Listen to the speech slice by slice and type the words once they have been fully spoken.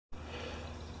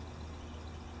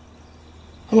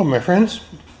Hello my friends,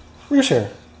 Bruce here.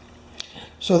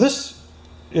 So this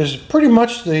is pretty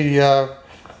much the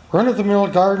run-of-the-mill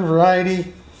garden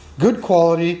variety, good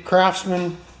quality,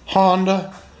 Craftsman,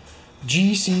 Honda,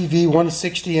 GCV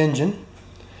 160 engine.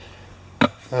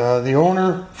 The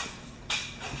owner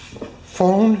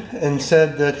phoned and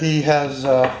said that he's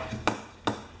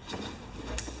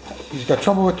got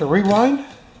trouble with the rewind.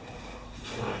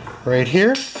 Right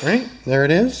here, right? There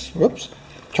it is. Whoops.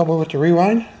 Trouble with the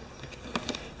rewind.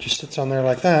 Just sits on there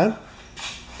like that.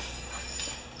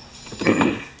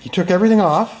 He took everything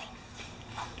off,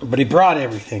 but he brought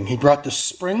everything. He brought the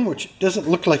spring, which doesn't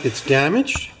look like it's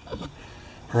damaged,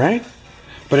 right?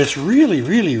 But it's really,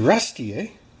 really rusty, eh?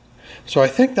 So I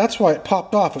think that's why it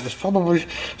popped off. It was probably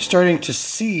starting to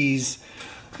seize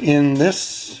in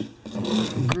this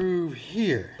groove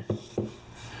here.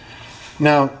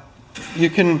 Now,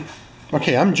 you can,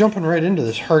 okay, I'm jumping right into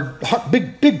this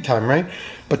big time, right?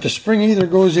 But the spring either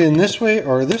goes in this way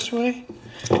or this way,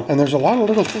 and there's a lot of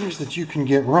little things that you can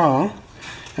get wrong.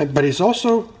 But he's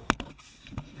also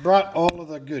brought all of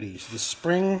the goodies: the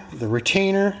spring, the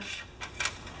retainer.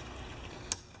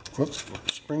 Whoops,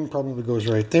 the spring probably goes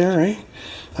right there, right?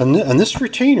 And this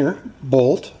retainer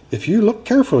bolt, if you look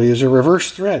carefully, is a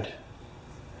reverse thread.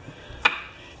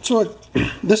 So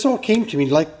this all came to me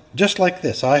just like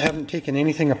this. I haven't taken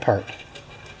anything apart.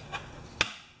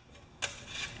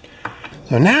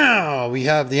 So now we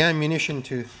have the ammunition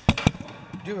to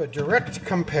do a direct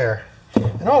compare.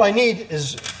 And all I need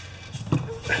is,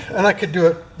 and I could do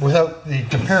it without the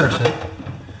comparison, it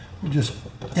would just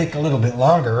take a little bit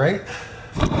longer, right?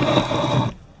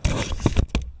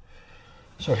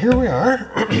 So here we are.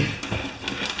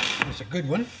 It's a good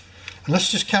one. And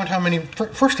let's just count how many,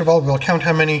 first of all, we'll count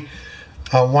how many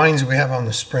winds we have on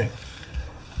the spring.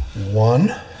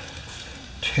 1,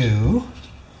 2,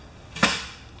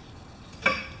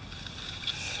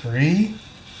 3,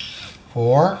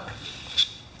 4,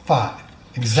 5.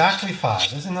 Exactly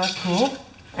 5. Isn't that cool?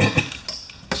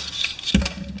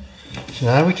 So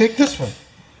now we take this one.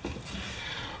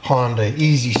 Honda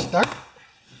Easy Start.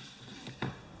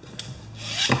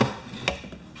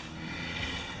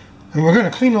 And we're going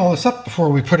to clean all this up before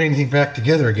we put anything back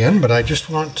together again, but I just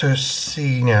want to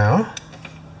see now.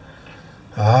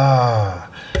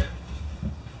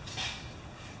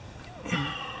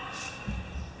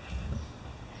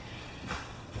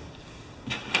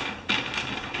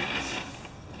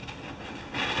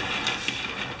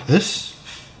 This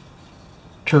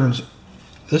turns,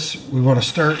 we want to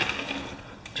start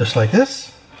just like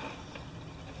this,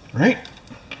 right?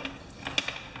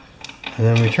 And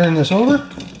then we turn this over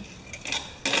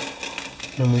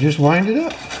and we just wind it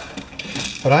up.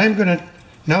 But I'm going to,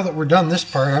 now that we're done this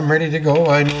part, I'm ready to go.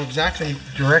 I know exactly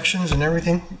directions and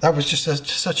everything. That was just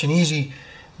such an easy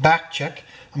back check.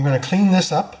 I'm going to clean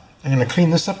this up. I'm going to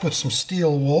clean this up with some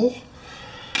steel wool.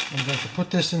 I'm going to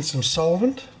put this in some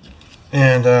solvent.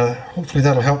 And hopefully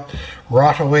that'll help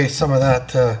rot away some of that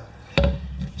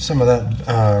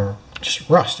just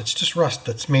rust. It's just rust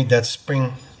that's made that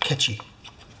spring catchy.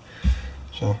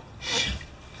 So,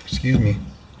 excuse me.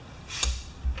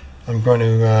 I'm going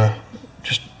to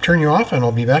just turn you off and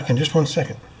I'll be back in just 1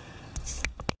 second.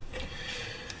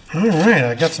 Alright,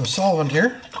 I got some solvent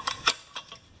here.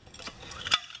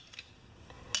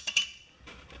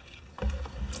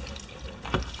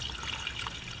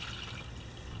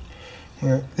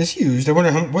 Where it's used, I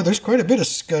wonder how, well, there's quite a bit of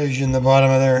scudge in the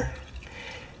bottom of there.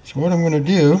 So what I'm going to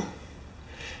do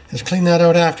is clean that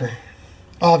out after.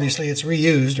 Obviously it's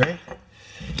reused, right?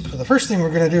 So the first thing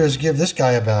we're going to do is give this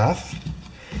guy a bath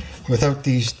without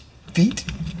these feet,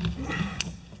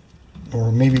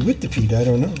 or maybe with the feet, I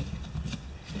don't know.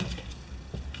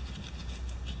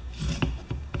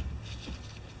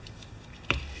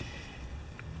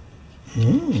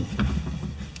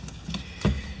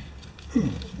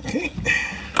 Okay.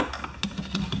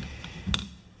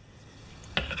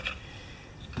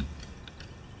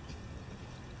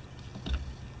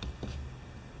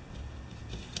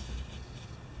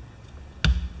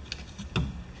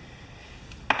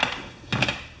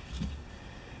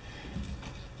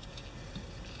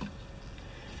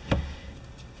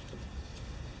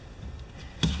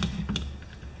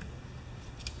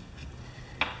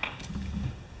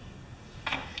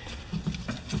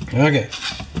 Okay,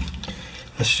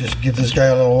 let's just give this guy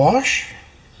a little wash.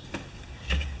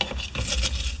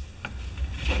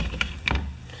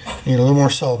 Need a little more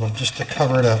solvent just to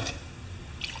cover it up.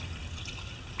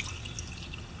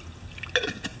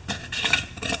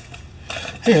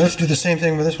 Hey, let's do the same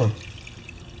thing with this one.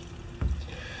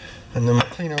 And then we'll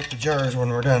clean out the jars when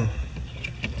we're done.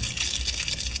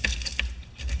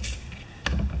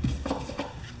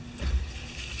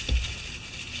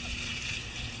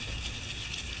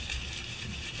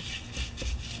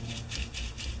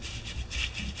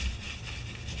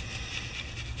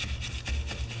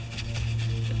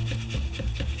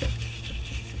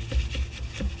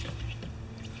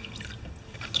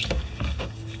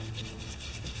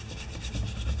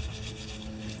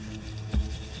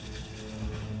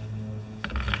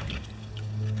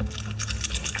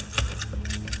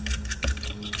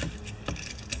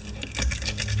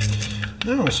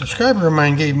 Now, a subscriber of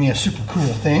mine gave me a super cool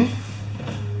thing.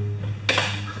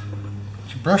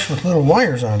 It's a brush with little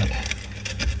wires on it.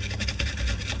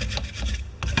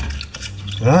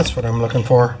 And that's what I'm looking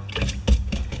for.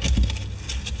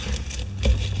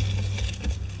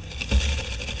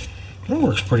 That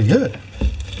works pretty good.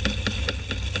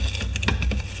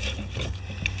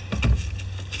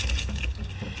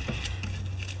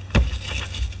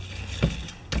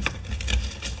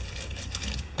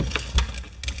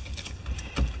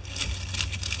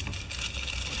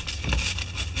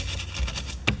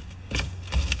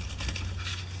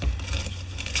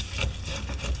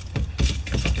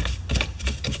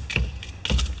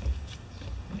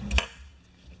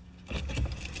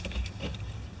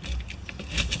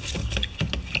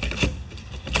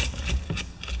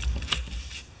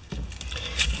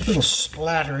 Little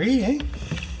splattery, eh?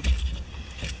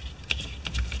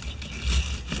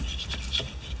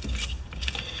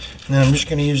 Now I'm just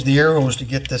going to use the air hose to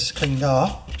get this cleaned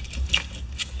off.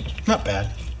 Not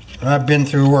bad. I've been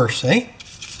through worse, eh?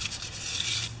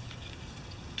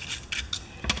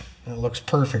 That looks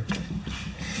perfect.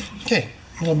 Okay,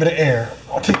 a little bit of air.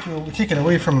 I'll take it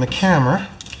away from the camera.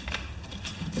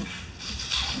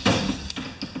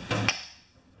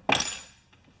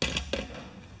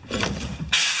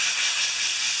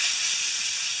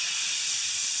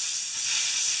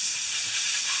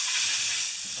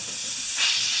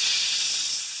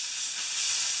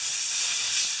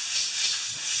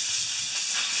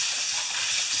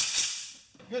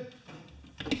 Good.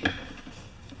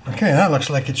 Okay, that looks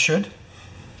like it should.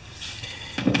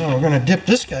 Now we're going to dip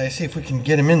this guy, see if we can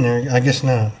get him in there. I guess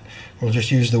not. We'll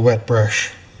just use the wet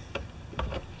brush.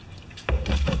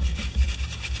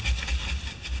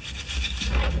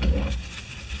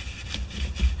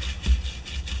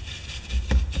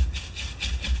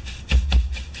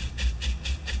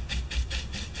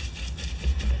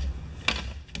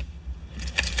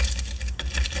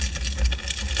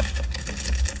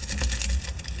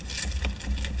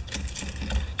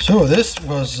 So this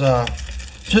was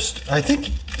just, I think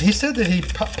he said that he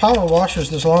power washes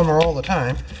this lawnmower all the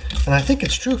time, and I think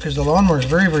it's true because the lawnmower is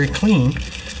very, very clean,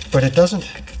 but it doesn't,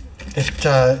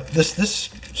 this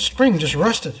spring just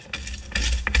rusted.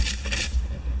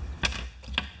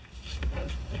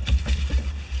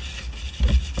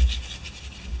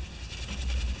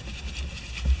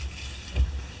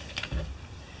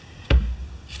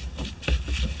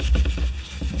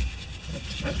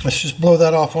 Let's just blow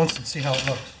that off once and see how it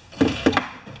looks.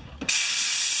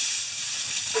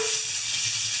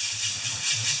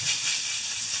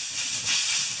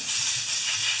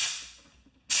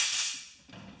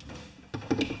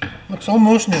 Looks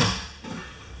almost new.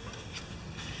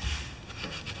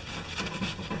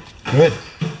 Good.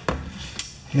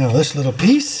 Now this little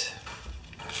piece.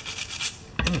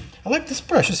 I like this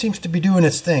brush. It seems to be doing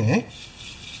its thing, eh?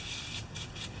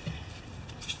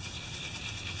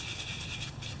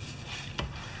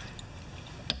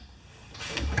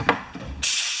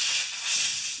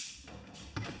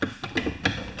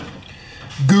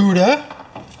 Gouda,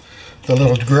 the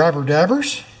little grabber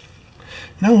dabbers.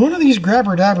 Now one of these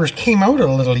grabber dabbers came out a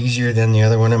little easier than the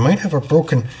other one. It might have a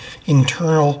broken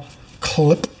internal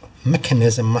clip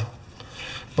mechanism,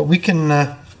 but we can,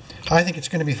 I think it's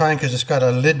going to be fine because it's got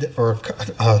a lid, or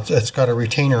it's got a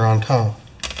retainer on top.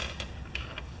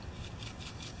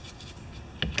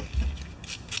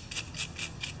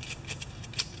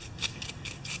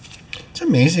 It's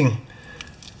amazing.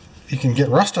 You can get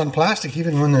rust on plastic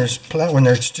even when there's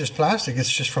just plastic. It's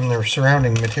just from the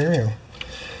surrounding material.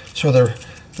 So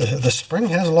the spring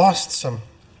has lost some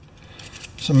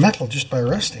metal just by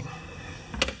rusting.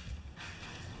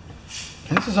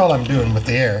 And this is all I'm doing with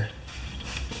the air.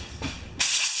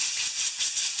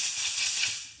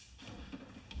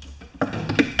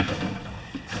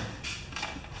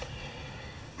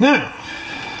 Now,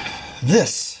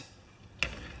 this.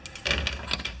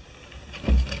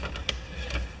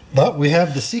 But we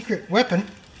have the secret weapon,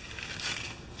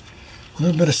 a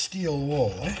little bit of steel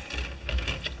wool, eh?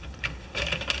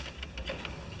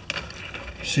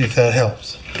 See if that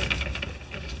helps.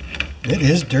 It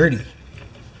is dirty.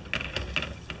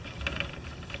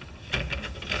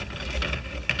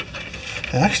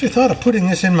 I actually thought of putting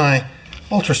this in my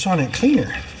ultrasonic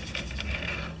cleaner.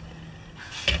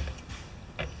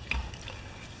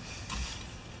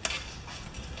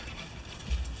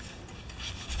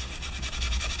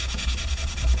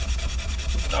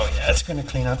 Oh yeah, it's going to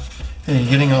clean up. Are you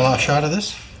getting a shot of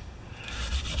this?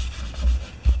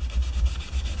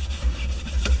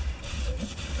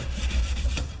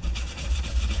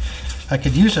 I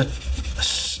could use a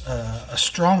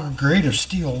stronger grade of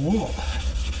steel wool.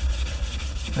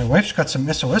 My wife's got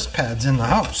some SOS pads in the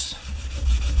house.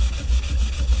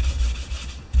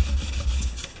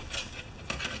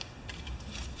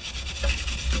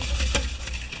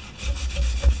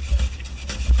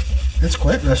 It's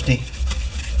quite rusty.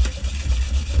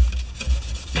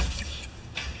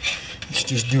 Let's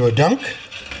just do a dunk.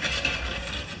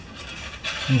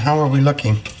 And how are we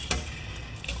looking?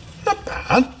 Not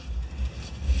bad.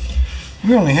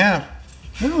 We only have,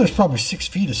 well, there's probably 6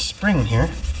 feet of spring here.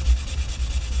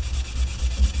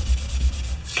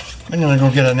 I'm gonna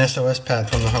go get an SOS pad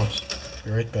from the house.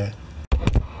 Be right back.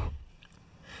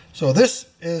 So this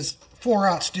is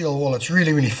 4/0 steel wool. It's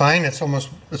really, really fine. It's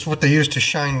what they use to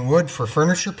shine wood for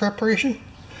furniture preparation.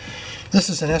 This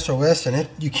is an SOS, and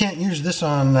you can't use this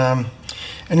on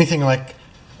anything like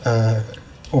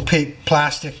opaque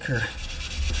plastic or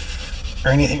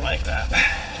anything like that.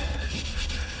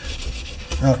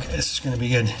 Okay, this is going to be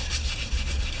good.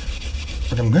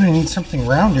 But I'm going to need something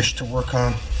roundish to work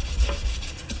on.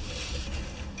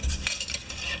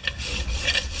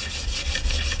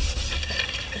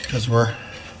 Because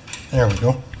there we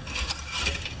go.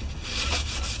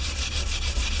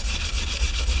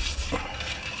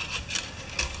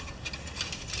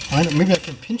 Maybe I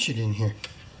can pinch it in here.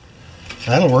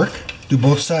 That'll work. Do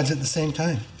both sides at the same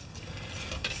time.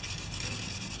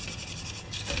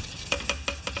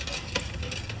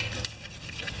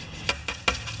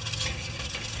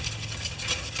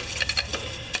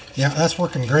 Yeah, that's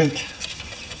working great.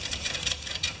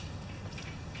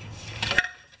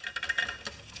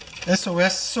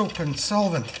 SOS soap and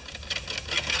solvent.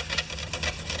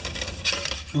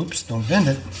 Oops, don't bend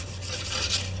it.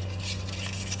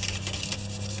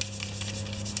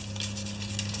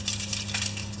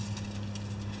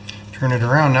 Turn it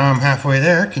around. Now I'm halfway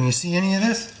there. Can you see any of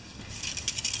this?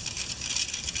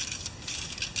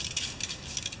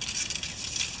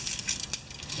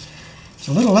 It's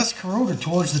a little less corroded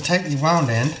towards the tightly wound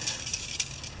end.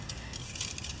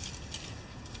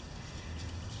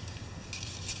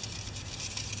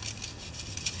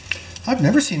 I've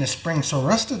never seen a spring so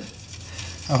rusted.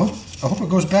 I hope it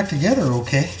goes back together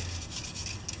okay.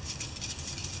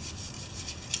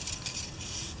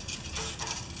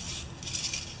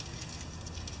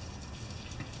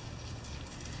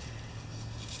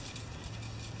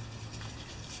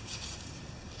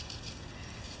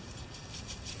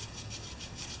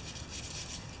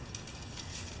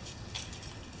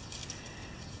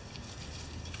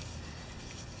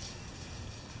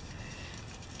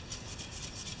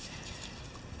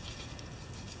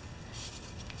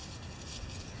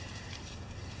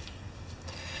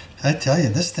 I tell you,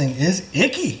 this thing is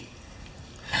icky.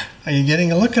 Are you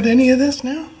getting a look at any of this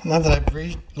now? Now that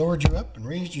I've lowered you up and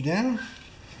raised you down?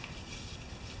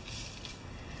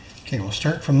 Okay, we'll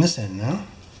start from this end now.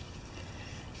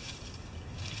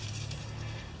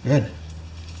 Good.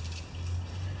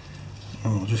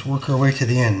 And we'll just work our way to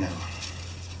the end now.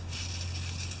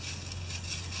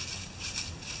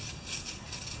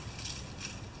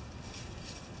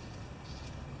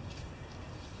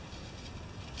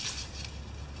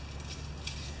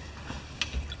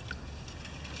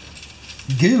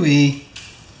 Gooey.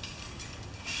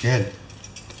 Good.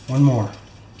 One more.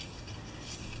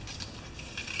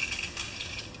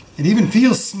 It even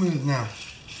feels smooth now,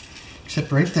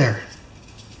 except right there.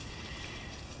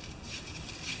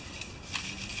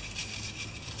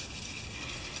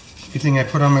 Good thing I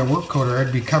put on my work coat or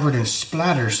I'd be covered in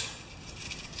splatters.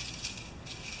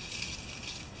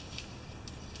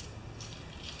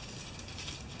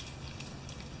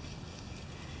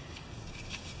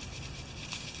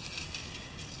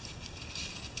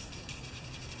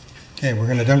 Okay, we're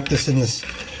going to dunk this in this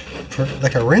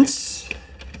like a rinse,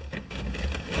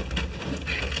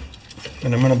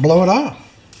 and I'm going to blow it off.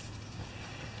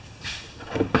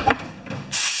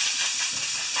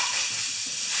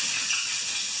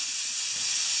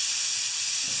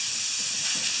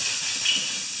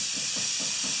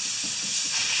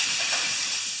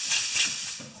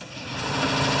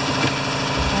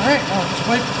 All right, now just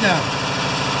wipe it down.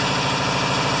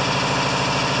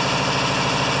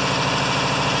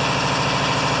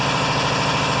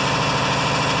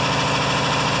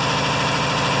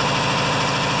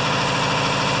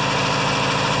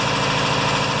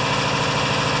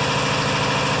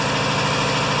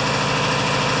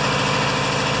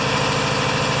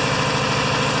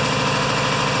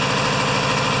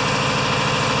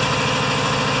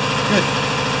 Good.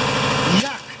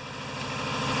 Yuck!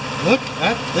 Look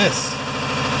at this.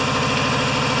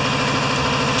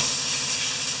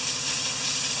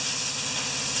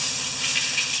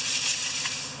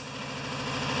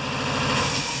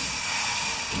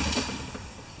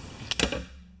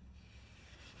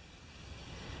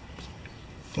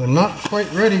 I'm not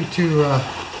quite ready to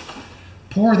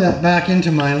pour that back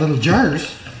into my little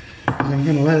jars. I'm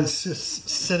going to let it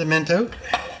sediment out.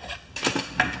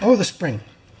 Oh, the spring.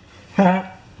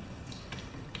 That'll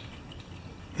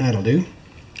do.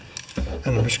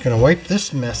 And I'm just going to wipe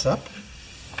this mess up.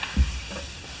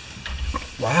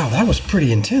 Wow, that was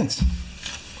pretty intense.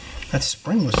 That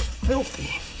spring was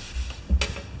filthy.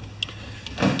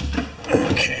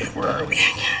 Okay, where are we?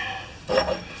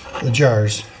 The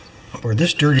jars. Pour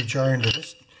this dirty jar into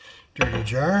this dirty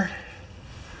jar.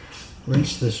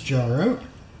 Rinse this jar out.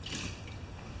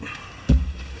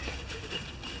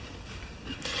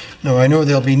 Now I know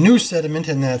there'll be new sediment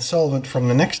in that solvent from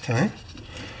the next time,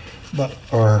 but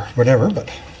or whatever, but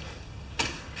I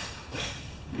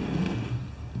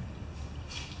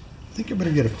think I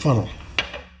better get a funnel.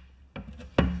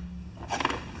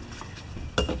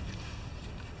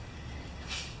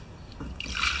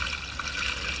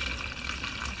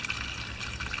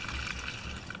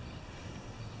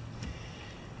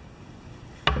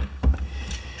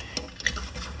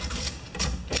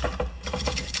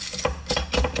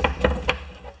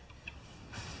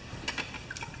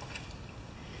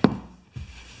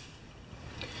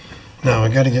 Now I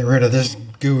got to get rid of this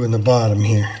goo in the bottom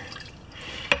here.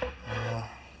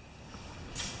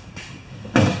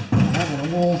 I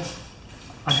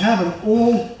have an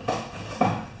old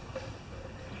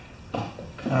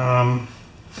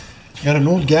got an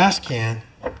old gas can.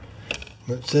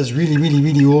 It says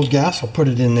really old gas. I'll put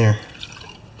it in there.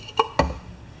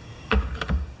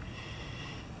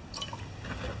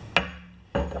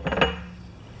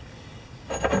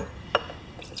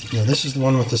 Now this is the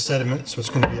one with the sediment, so it's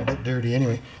going to be a bit dirty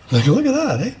anyway. Look at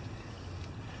that, eh?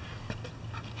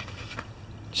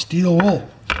 Steel wool.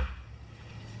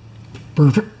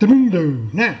 Perfect-a-mundo.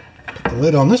 Now, put the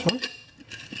lid on this one.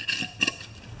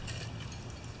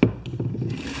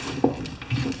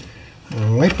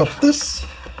 And wipe up this.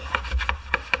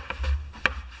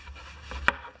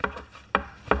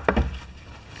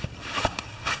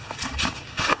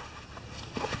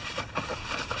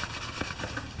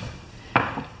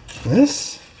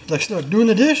 This, like start doing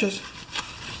the dishes.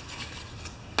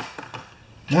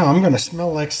 Now I'm going to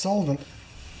smell like solvent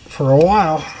for a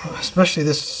while, especially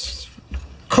this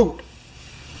coat.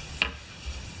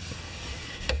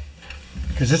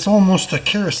 Because it's almost a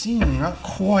kerosene, not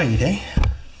quite, eh?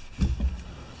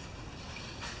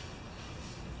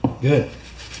 Good.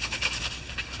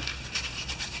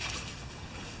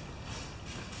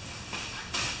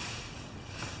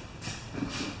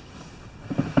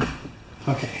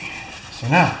 Okay, so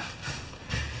now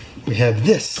we have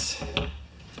this.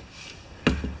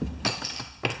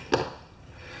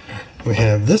 We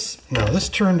have this. Now this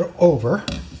turned over.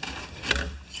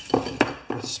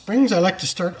 With springs I like to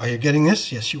start. Are you getting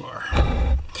this? Yes, you are.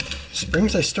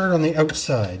 Springs I start on the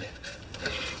outside.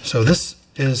 So this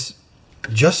is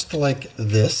just like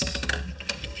this.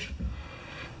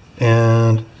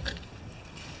 And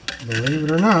believe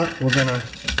it or not, we're gonna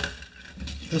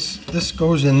this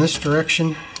goes in this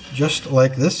direction just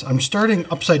like this. I'm starting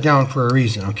upside down for a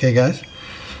reason, okay guys?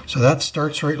 So that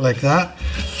starts right like that,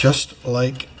 just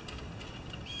like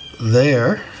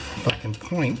there. If I can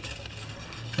point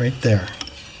right there.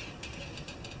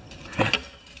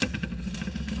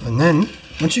 And then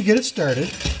once you get it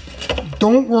started,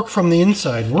 don't work from the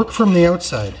inside, work from the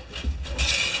outside.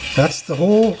 That's the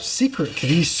whole secret to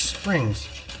these springs.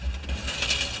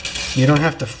 You don't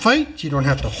have to fight, you don't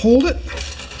have to hold it.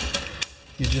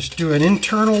 You just do an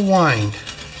internal wind.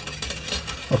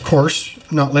 Of course,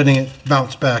 not letting it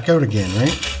bounce back out again,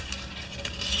 right?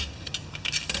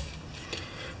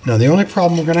 Now the only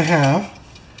problem we're going to have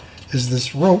is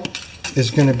this rope is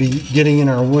going to be getting in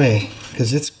our way,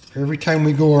 because it's every time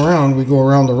we go around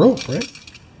the rope, right?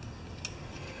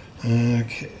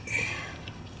 Okay.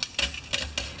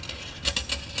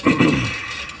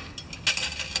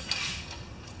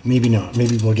 Maybe not.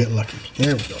 Maybe we'll get lucky.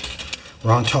 There we go.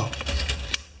 We're on top.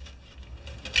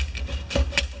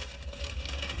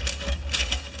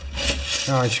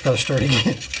 Now I just got to start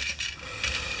again.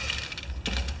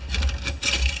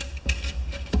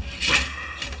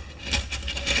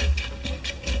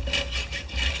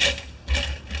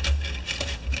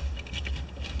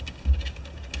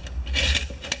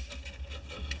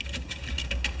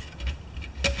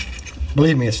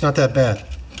 Believe me, it's not that bad.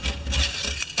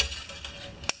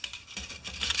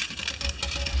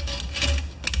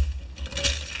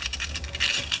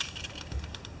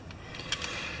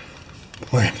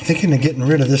 Boy, I'm thinking of getting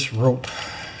rid of this rope.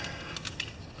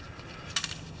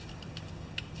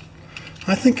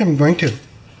 I think I'm going to.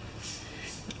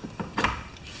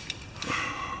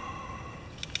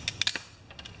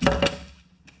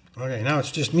 Okay, now it's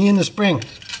just me and the spring.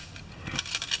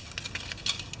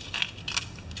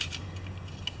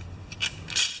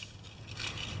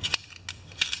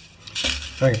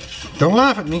 Okay, don't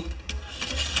laugh at me.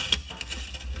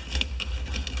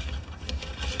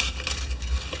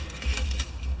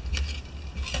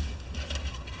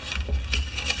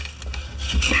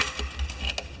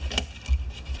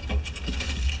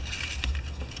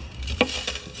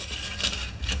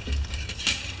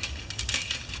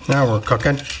 Now we're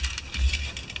cooking.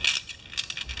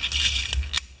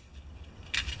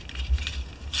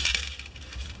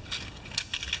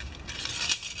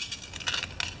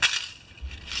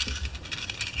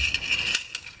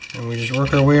 And we just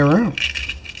work our way around.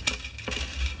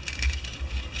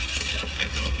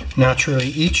 Naturally,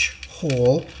 each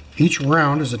hole, each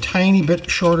round is a tiny bit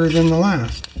shorter than the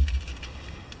last.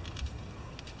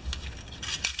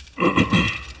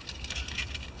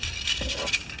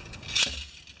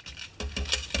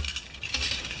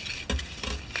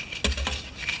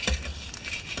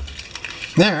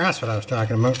 There, that's what I was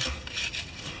talking about.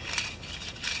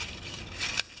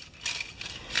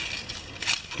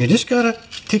 You just gotta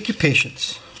take your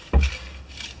patience.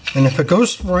 And if it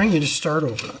goes wrong, you just start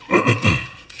over.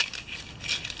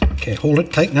 Okay, hold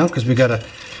it tight now because we got a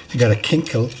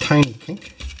kink, a tiny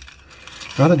kink.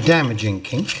 Not a damaging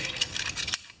kink.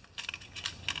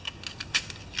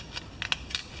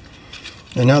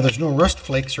 And now there's no rust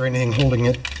flakes or anything holding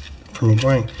it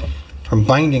from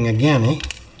binding again, eh?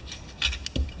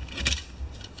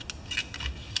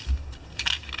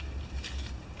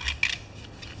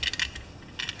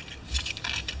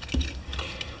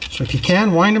 So if you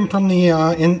can, wind them from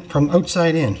the from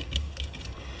outside in.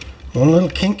 One little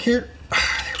kink here.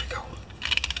 There we go.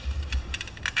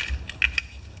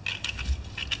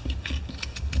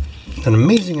 An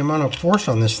amazing amount of force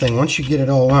on this thing once you get it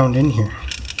all wound in here.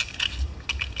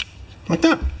 Like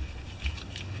that.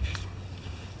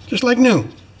 Just like new.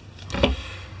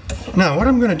 Now what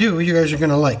I'm going to do, you guys are going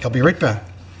to like. I'll be right back.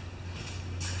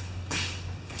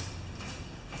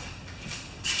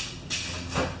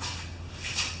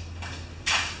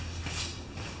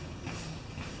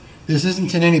 This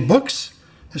isn't in any books.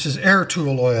 This is air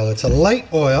tool oil. It's a light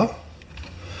oil,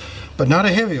 but not a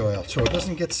heavy oil, so it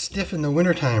doesn't get stiff in the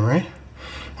wintertime, right?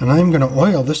 And I'm going to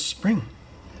oil this spring.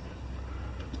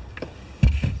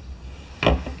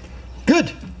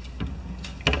 Good.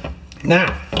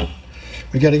 Now,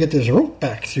 we got to get this rope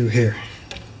back through here.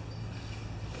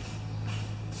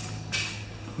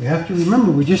 We have to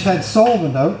remember we just had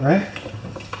solvent out, right?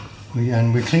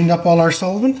 And we cleaned up all our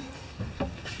solvent.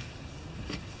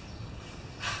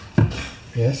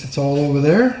 Yes, it's all over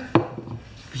there,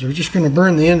 because we're just going to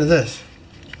burn the end of this.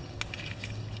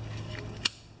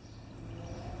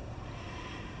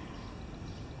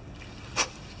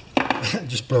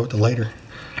 Just blow out the lighter.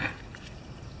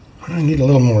 I need a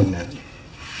little more than that.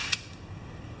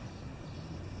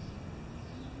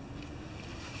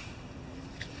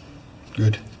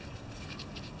 Good.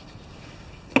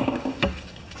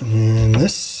 And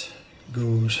this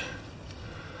goes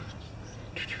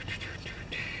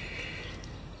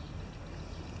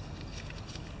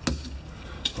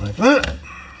like that.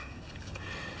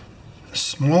 As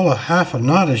small a half a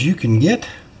knot as you can get.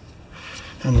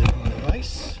 And then the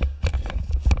vise,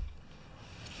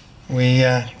 we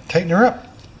tighten her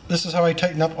up. This is how I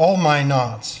tighten up all my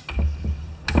knots.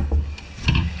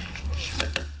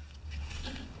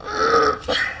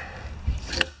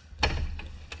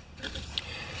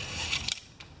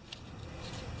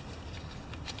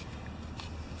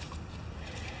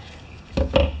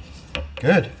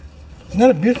 Good. Isn't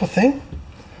that a beautiful thing?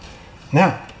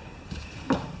 Now,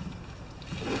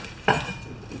 I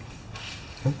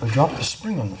dropped the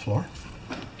spring on the floor.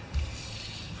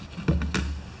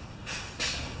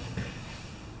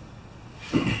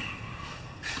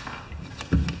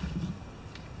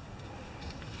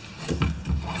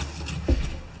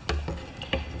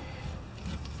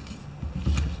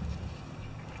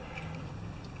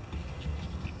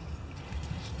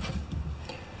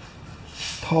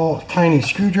 Tall, tiny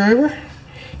screwdriver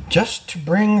just to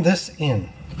bring this in.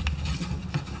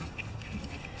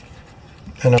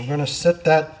 And I'm going to set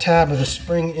that tab of the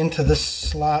spring into this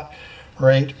slot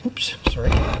right, oops,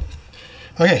 sorry.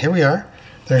 Okay, here we are.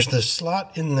 There's the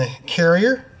slot in the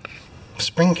carrier,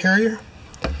 spring carrier,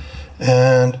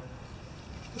 and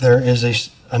there is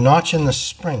a notch in the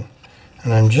spring.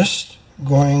 And I'm just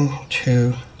going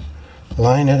to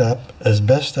line it up as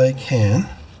best I can.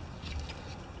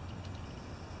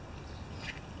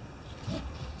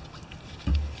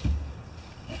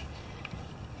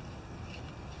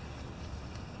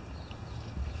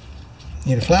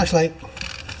 Need a flashlight.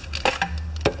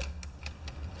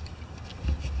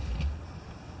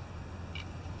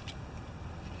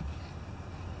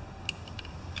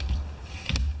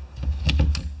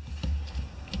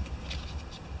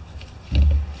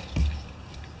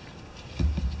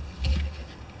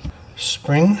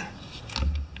 spring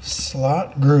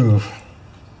slot groove.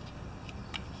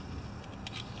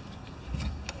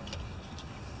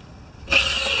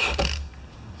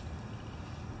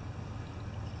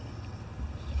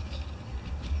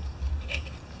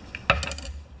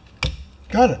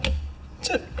 Got it. That's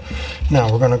it.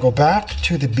 Now we're going to go back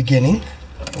to the beginning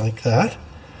like that.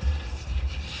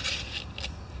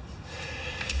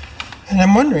 And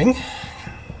I'm wondering,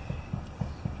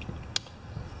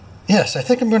 yes, I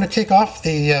think I'm going to take off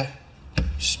the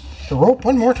rope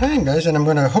one more time, guys, and I'm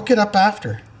going to hook it up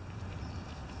after.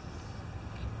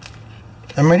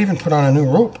 I might even put on a new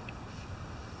rope.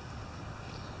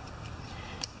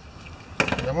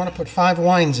 I want to put 5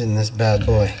 winds in this bad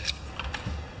boy.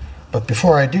 But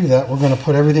before I do that, we're going to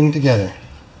put everything together.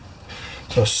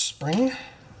 So spring,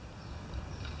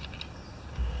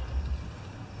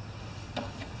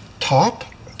 top,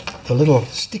 the little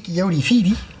sticky outy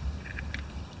feety,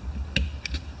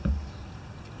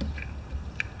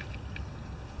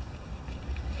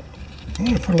 I'm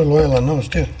going to put a little oil on those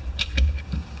too.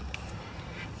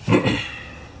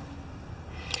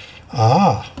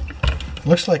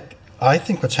 Looks like, I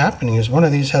think what's happening is one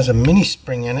of these has a mini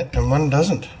spring in it and one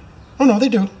doesn't. Oh no, they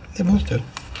do. They both do.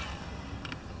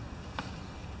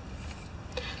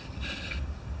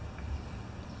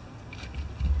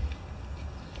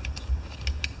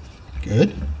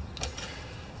 Good.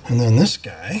 And then this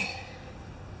guy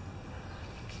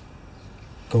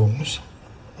goes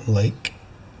like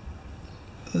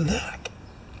that.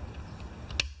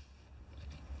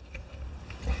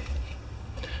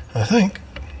 I think.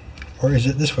 Or is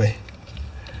it this way?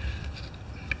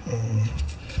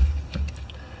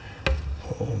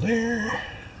 Hold there.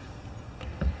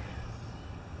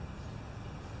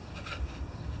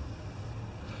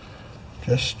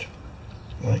 Just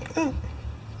like that.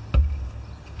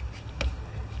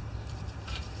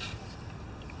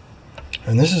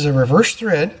 And this is a reverse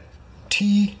thread,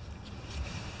 T25.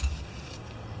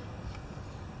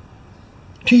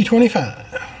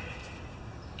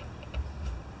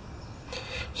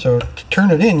 So to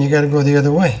turn it in, you got to go the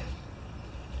other way.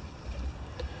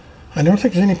 I don't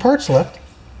think there's any parts left.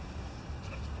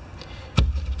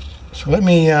 So let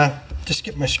me just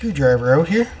get my screwdriver out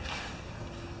here.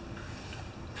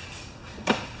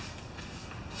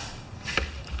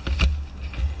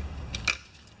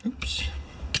 Oops.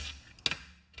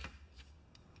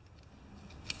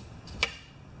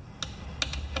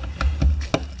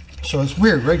 So it's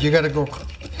weird, right? You got to go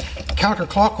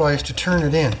counterclockwise to turn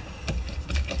it in.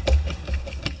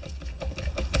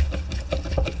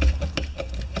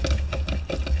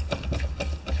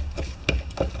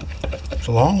 It's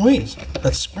a long ways.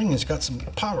 That spring has got some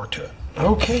power to it.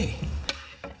 Okay.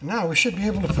 Now we should be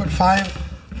able to put five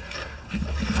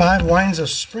winds of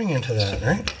spring into that,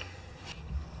 right?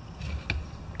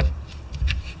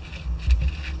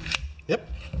 Yep,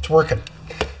 it's working.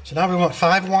 So now we want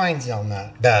 5 winds on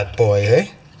that bad boy, eh?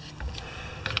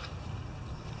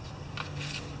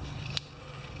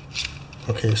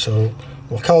 Okay, so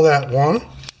we'll call that 1,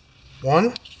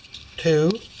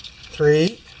 2,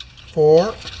 3,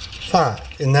 4, 5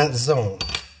 in that zone.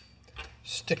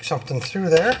 Stick something through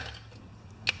there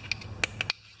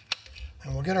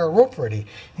and we'll get our rope ready.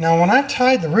 Now when I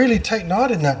tied the really tight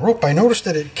knot in that rope, I noticed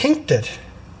that it kinked it.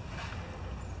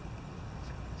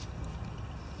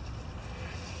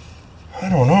 I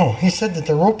don't know. He said that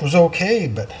the rope was okay,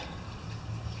 but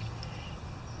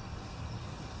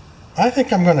I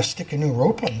think I'm going to stick a new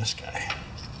rope on this guy.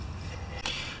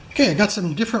 Okay, I got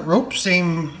some different ropes,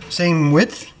 same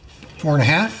width,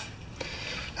 4.5.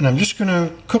 And I'm just going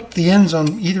to cook the ends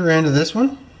on either end of this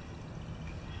one.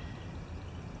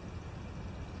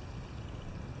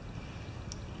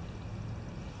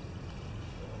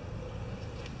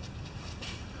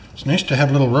 It's nice to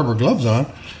have little rubber gloves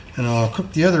on. And I'll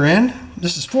cook the other end.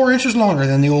 This is 4 inches longer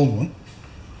than the old one.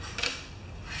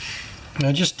 And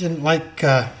I just didn't like,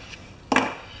 I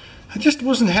just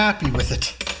wasn't happy with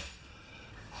it.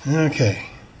 Okay.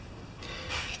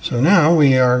 So now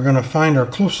we are going to find our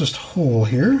closest hole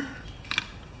here.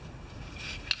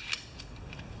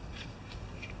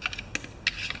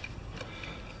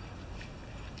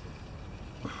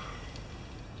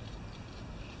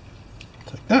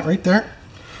 Like that right there.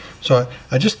 So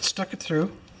I just stuck it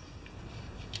through.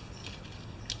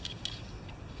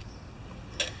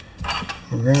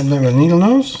 We'll grab that with a needle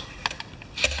nose.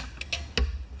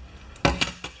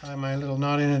 Tie my little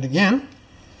knot in it again.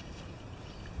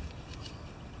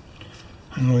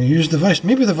 And we'll use the vise.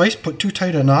 Maybe the vise put too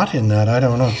tight a knot in that, I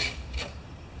don't know.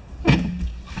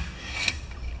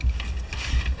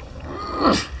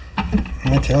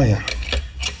 I tell you,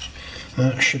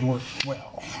 that should work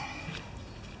well.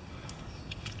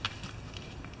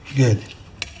 Good.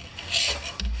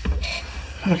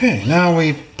 Okay, now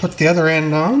we put the other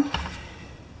end on.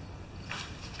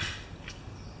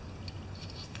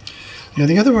 Now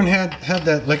the other one had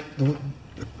that, like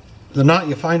the knot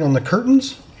you find on the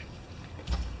curtains.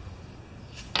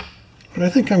 But I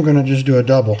think I'm going to just do a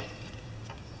double.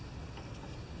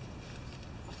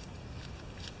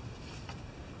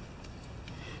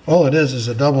 All it is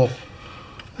a double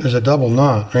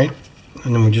knot, right?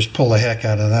 And then we just pull the heck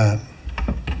out of that.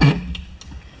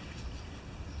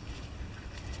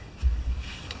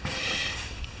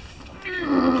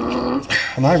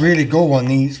 And I really go on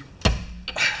these.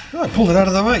 Oh, I pulled it out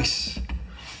of the vise.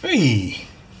 Hey!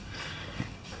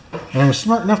 And I was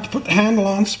smart enough to put the handle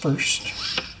on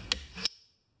first.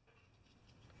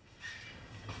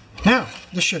 Now,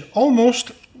 this should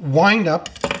almost wind up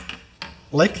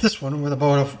like this one with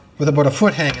about a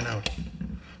foot hanging out.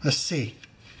 Let's see.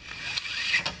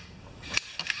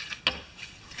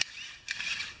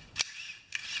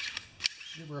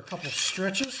 Give her a couple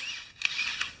stretches.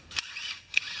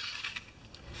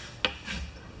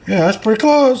 Yeah, that's pretty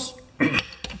close.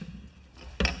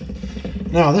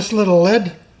 Now this little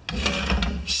lead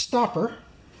stopper,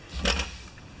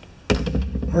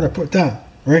 where'd I put that?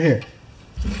 Right here.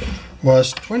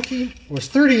 Was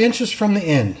 30 inches from the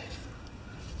end.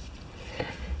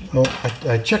 So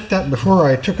I checked that before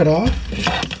I took it off.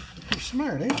 Pretty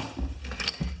smart, eh?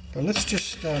 But let's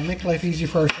just make life easy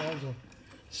for ourselves and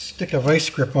stick a vice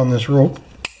grip on this rope.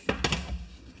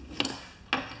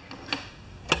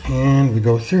 And we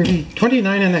go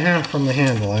 29 and a half from the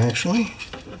handle, actually.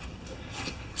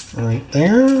 Right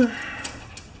there.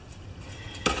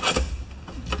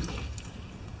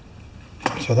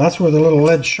 So that's where the little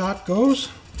lead shot goes.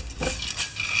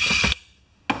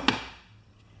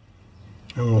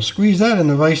 And we'll squeeze that in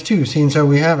the vise too, seeing how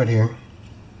we have it here.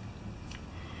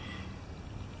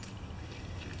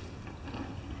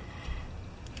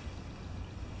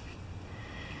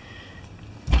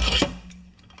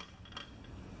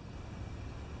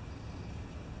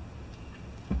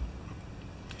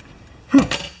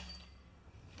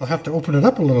 I'll have to open it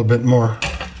up a little bit more.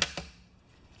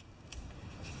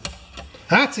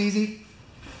 That's easy.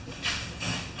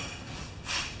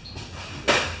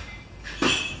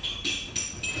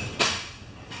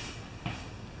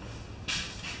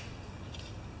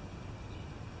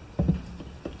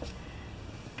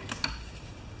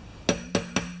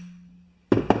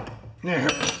 There.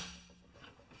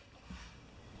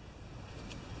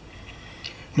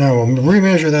 Now we'll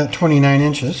remeasure that 29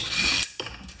 inches.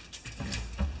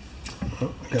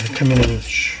 Oh, I gotta come in an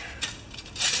inch.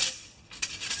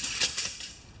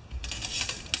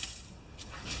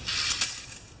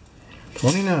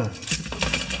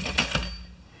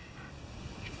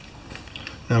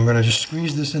 Now I'm going to just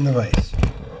squeeze this in the vise.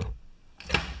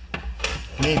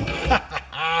 Maybe.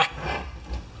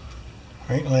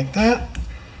 Right like that.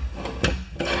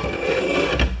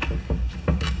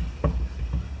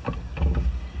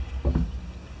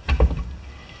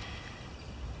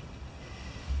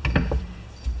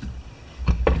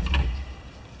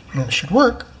 That should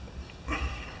work.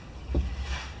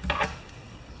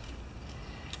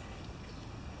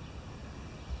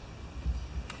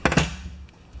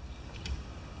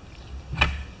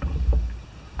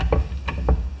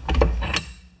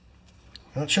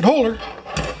 That should hold her.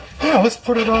 Yeah, let's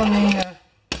put it on the...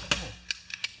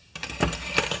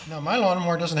 Now my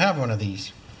lawnmower doesn't have one of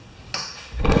these.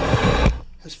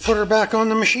 Let's put her back on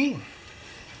the machine.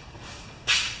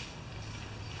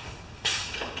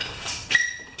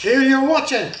 Here you're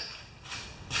watching.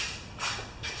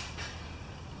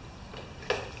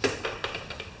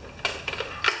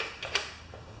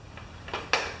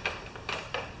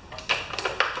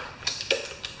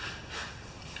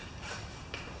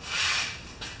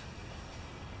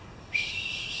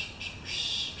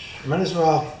 Might as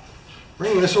well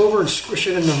bring this over and squish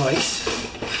it in the vise.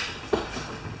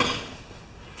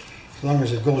 As long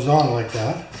as it goes on like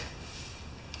that.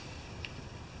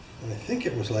 And I think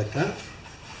it was like that.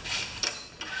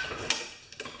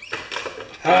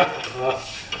 And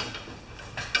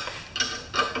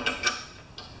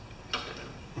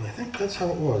I think that's how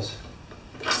it was.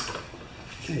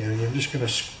 Okay, and I'm just going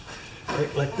to,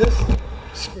 right like this,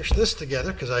 squish this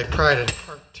together because I pried it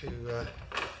apart to...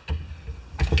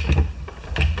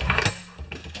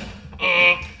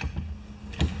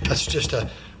 That's just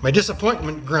my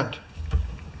disappointment grunt.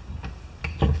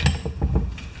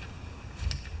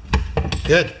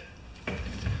 Good.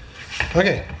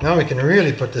 Okay, now we can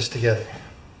really put this together.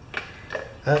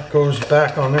 That goes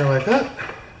back on there like that.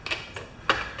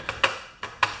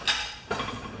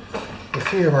 The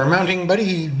three of our mounting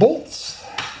buddy bolts.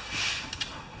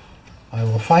 I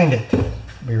will find it.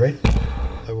 I'll be right.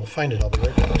 I will find it. I'll be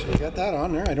right back. So we got that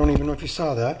on there. I don't even know if you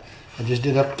saw that. I just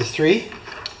did up to 3.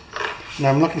 Now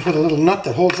I'm looking for the little nut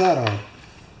that holds that on.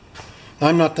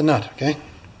 I'm not the nut, okay?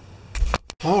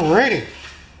 Alrighty.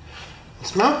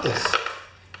 Let's mount this.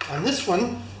 On this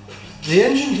one, the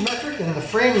engine's metric and the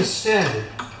frame is standard.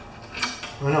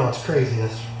 I know, it's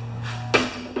craziness.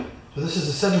 So this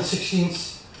is a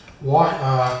 7/16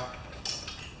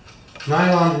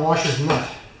 nylon washer's nut.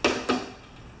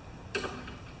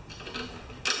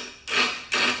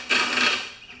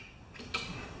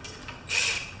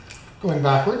 Going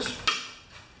backwards.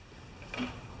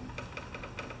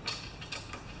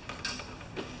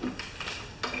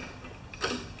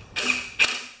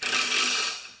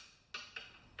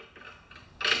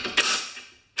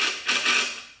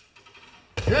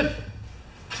 Good.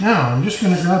 Now I'm just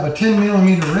going to grab a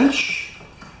 10mm wrench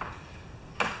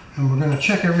and we're going to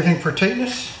check everything for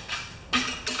tightness.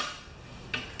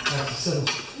 That's a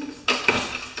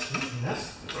 7/16.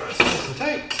 That's nice and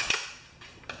tight.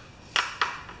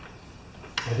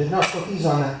 I did not put these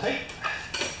on that tight.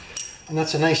 And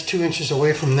that's a nice 2 inches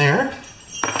away from there.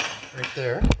 Right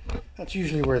there. That's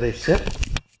usually where they sit.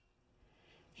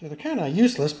 So they're kind of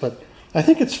useless, but I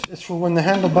think it's for when the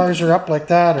handlebars are up like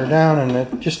that or down, and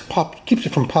it just keeps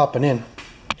it from popping in.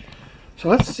 So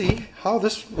let's see how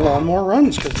this lawnmower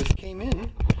runs, because it came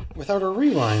in without a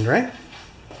rewind, right?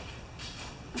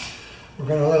 We're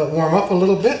going to let it warm up a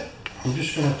little bit. I'm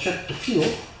just going to check the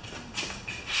fuel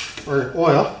or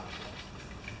oil.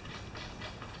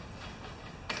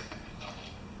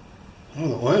 Oh,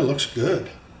 the oil looks good.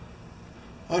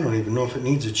 I don't even know if it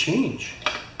needs a change.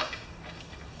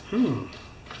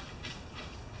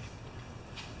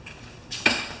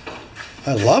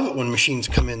 I love it when machines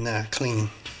come in that clean.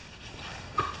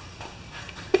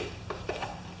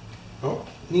 Oh,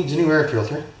 needs a new air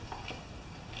filter.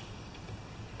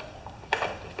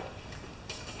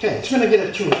 Okay, it's going to get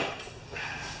a tune.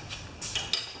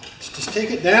 Let's just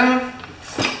take it down.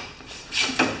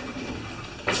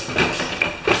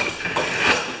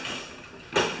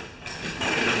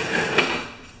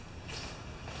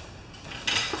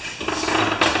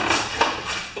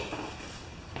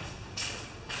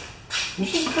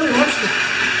 This is pretty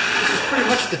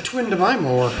much the twin to my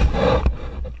mower.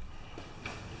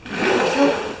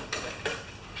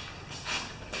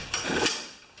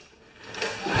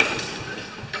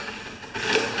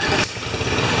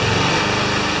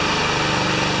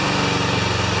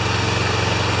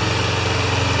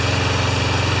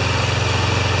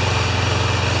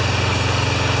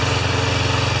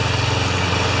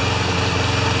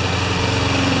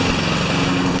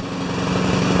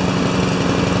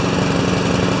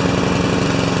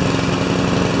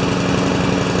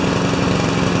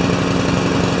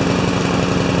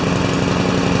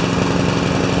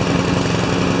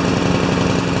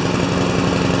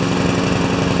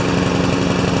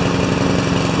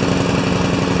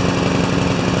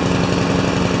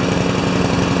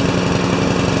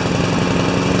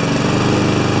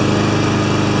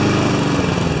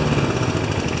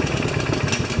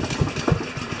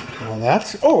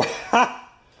 That's, oh, ha!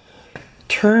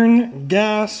 Turn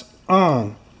gas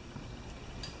on.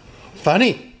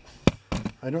 Funny.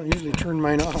 I don't usually turn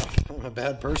mine off. I'm a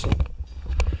bad person.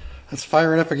 Let's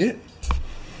fire it up again.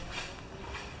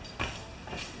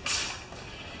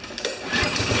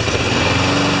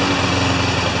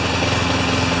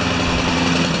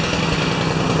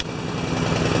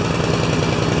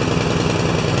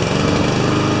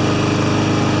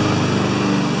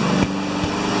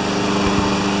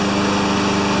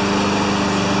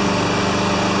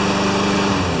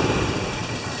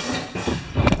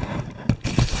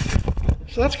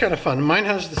 So that's kind of fun. Mine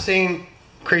has the same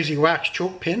crazy wax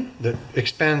choke pin that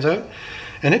expands out,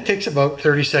 and it takes about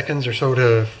 30 seconds or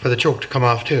so for the choke to come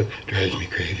off too. Drives me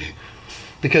crazy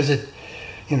because it,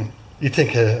 you know, you'd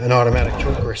think an automatic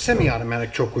choke or a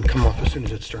semi-automatic choke would come off as soon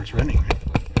as it starts running. Right?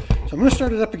 So I'm going to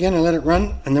start it up again and let it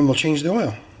run, and then we'll change the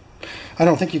oil. I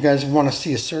don't think you guys want to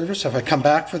see a service. If I come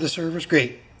back for the service,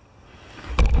 great.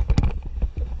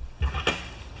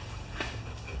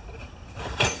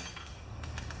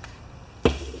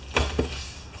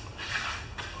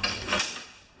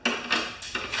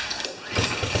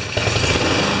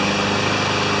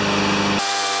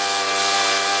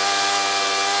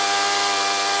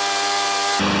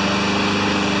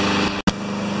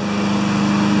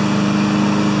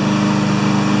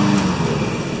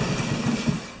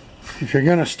 If you're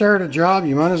going to start a job,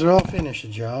 you might as well finish a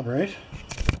job, right?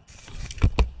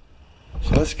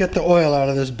 So let's get the oil out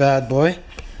of this bad boy.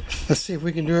 Let's see if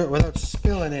we can do it without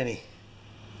spilling any.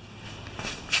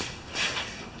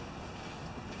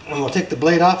 And we'll take the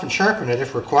blade off and sharpen it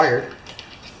if required.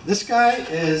 This guy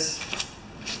is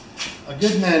a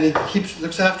good man. He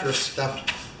looks after his stuff.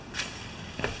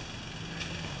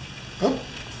 Oh.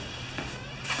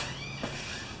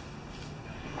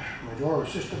 My door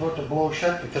was just about to blow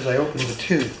shut because I opened the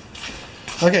tube.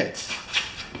 Okay,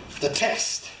 the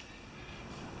test.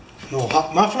 No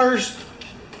hot mufflers.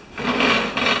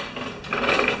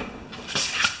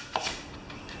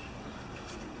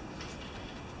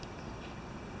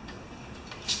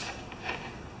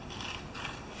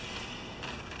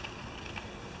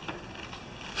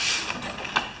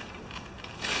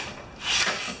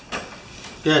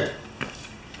 Good.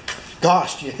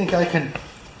 Gosh, do you think I can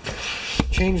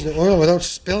change the oil without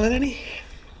spilling any?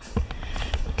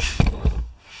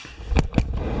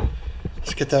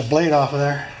 Let's get that blade off of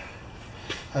there.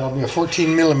 That'll be a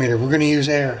 14 millimeter. We're going to use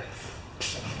air.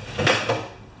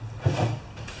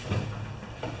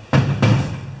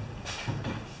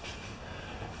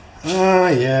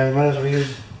 Yeah, we might as well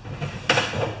use.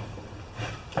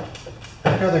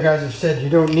 Other guys have said you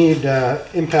don't need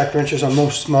impact wrenches on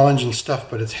most small engine stuff,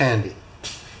 but it's handy.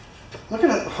 Look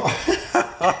at it.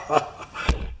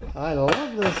 I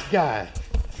love this guy.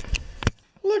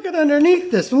 Look at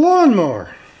underneath this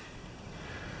lawnmower.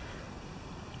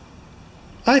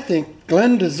 I think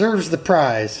Glenn deserves the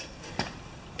prize.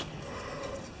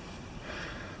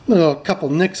 Little couple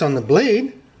nicks on the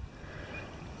blade.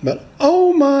 But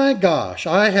oh my gosh,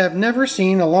 I have never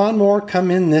seen a lawnmower come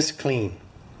in this clean.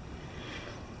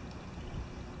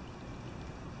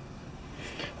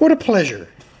 What a pleasure.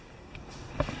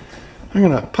 I'm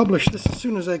going to publish this as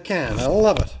soon as I can. I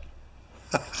love it.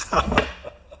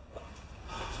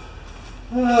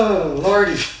 Oh,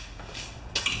 Lordy.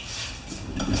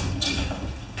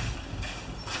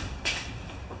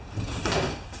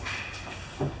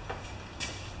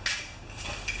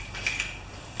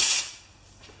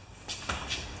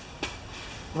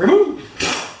 Remove.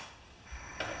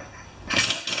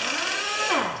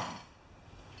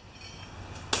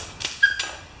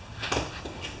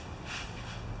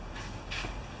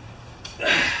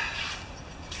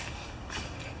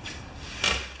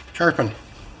 Sharpen.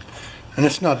 And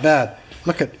it's not bad.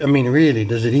 Look at, I mean, really,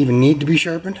 does it even need to be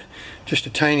sharpened? Just a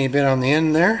tiny bit on the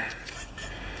end there.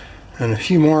 And a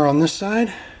few more on this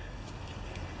side.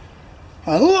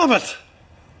 I love it!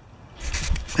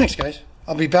 Thanks, guys.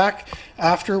 I'll be back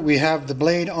after we have the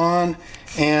blade on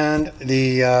and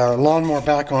the lawnmower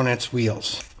back on its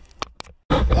wheels.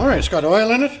 Alright, it's got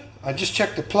oil in it. I just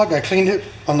checked the plug. I cleaned it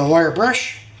on the wire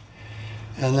brush.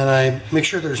 And then I make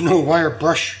sure there's no wire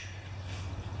brush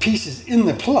pieces in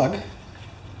the plug.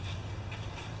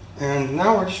 And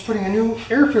now we're just putting a new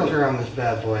air filter on this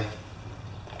bad boy.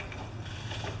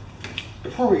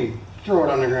 Before we throw it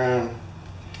on the ground,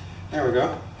 there we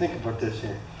go. Think about this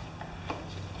here.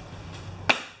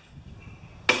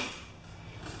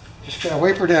 Just gotta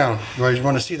wipe her down. You guys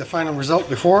want to see the final result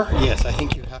before? Yes, I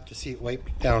think you have to see it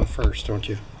wiped down first, don't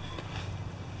you?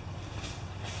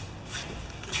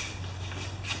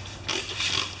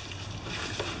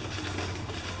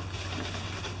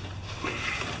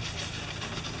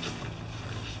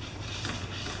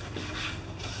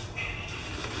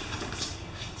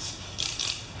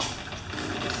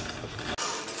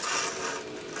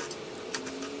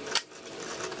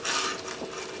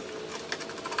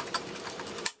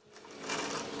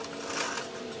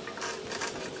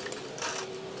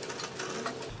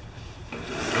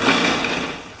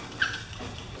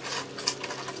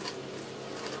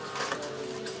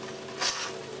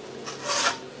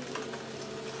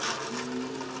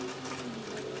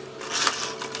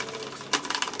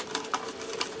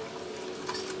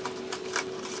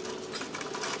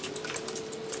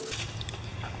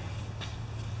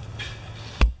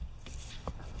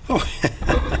 Oh,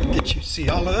 did you see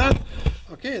all of that?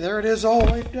 Okay, there it is, all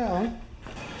wiped down.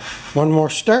 One more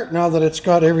start now that it's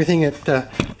got everything it's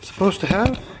supposed to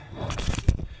have.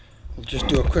 We'll just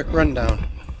do a quick rundown.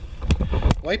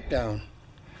 Wipe down,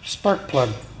 spark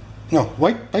plug. No,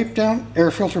 wipe down,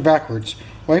 air filter backwards.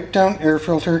 Wipe down, air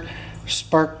filter,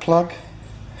 spark plug,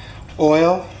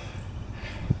 oil,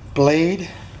 blade,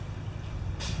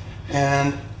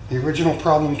 and the original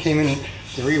problem came in.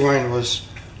 The rewind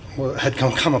had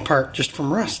come apart just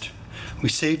from rust. We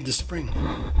saved the spring.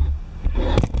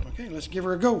 Okay, let's give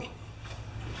her a go.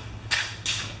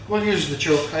 We'll use the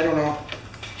choke, I don't know.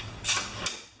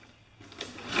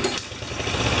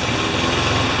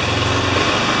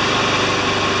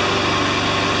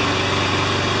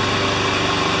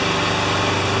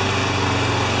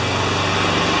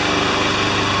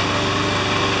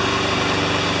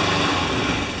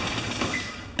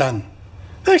 Done.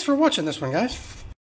 Thanks for watching this one, guys.